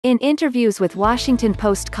In interviews with Washington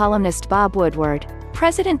Post columnist Bob Woodward,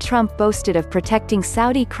 President Trump boasted of protecting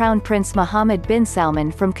Saudi Crown Prince Mohammed bin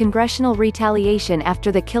Salman from congressional retaliation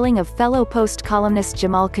after the killing of fellow Post columnist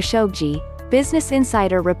Jamal Khashoggi, Business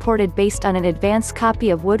Insider reported based on an advance copy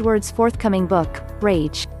of Woodward's forthcoming book,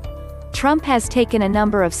 Rage. Trump has taken a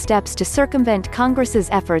number of steps to circumvent Congress's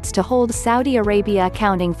efforts to hold Saudi Arabia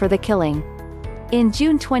accountable for the killing. In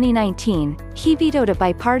June 2019, he vetoed a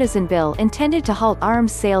bipartisan bill intended to halt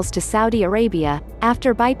arms sales to Saudi Arabia,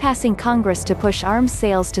 after bypassing Congress to push arms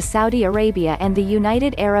sales to Saudi Arabia and the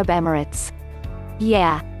United Arab Emirates.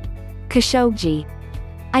 Yeah. Khashoggi.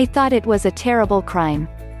 I thought it was a terrible crime.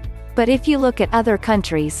 But if you look at other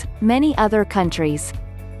countries, many other countries,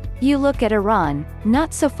 you look at Iran,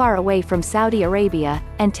 not so far away from Saudi Arabia,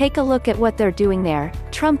 and take a look at what they're doing there,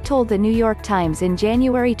 Trump told the New York Times in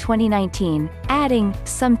January 2019, adding,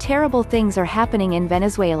 "Some terrible things are happening in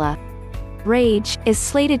Venezuela." Rage is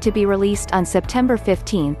slated to be released on September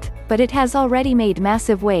 15th, but it has already made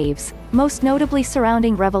massive waves, most notably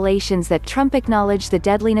surrounding revelations that Trump acknowledged the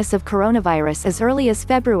deadliness of coronavirus as early as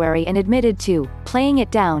February and admitted to playing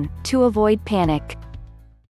it down to avoid panic.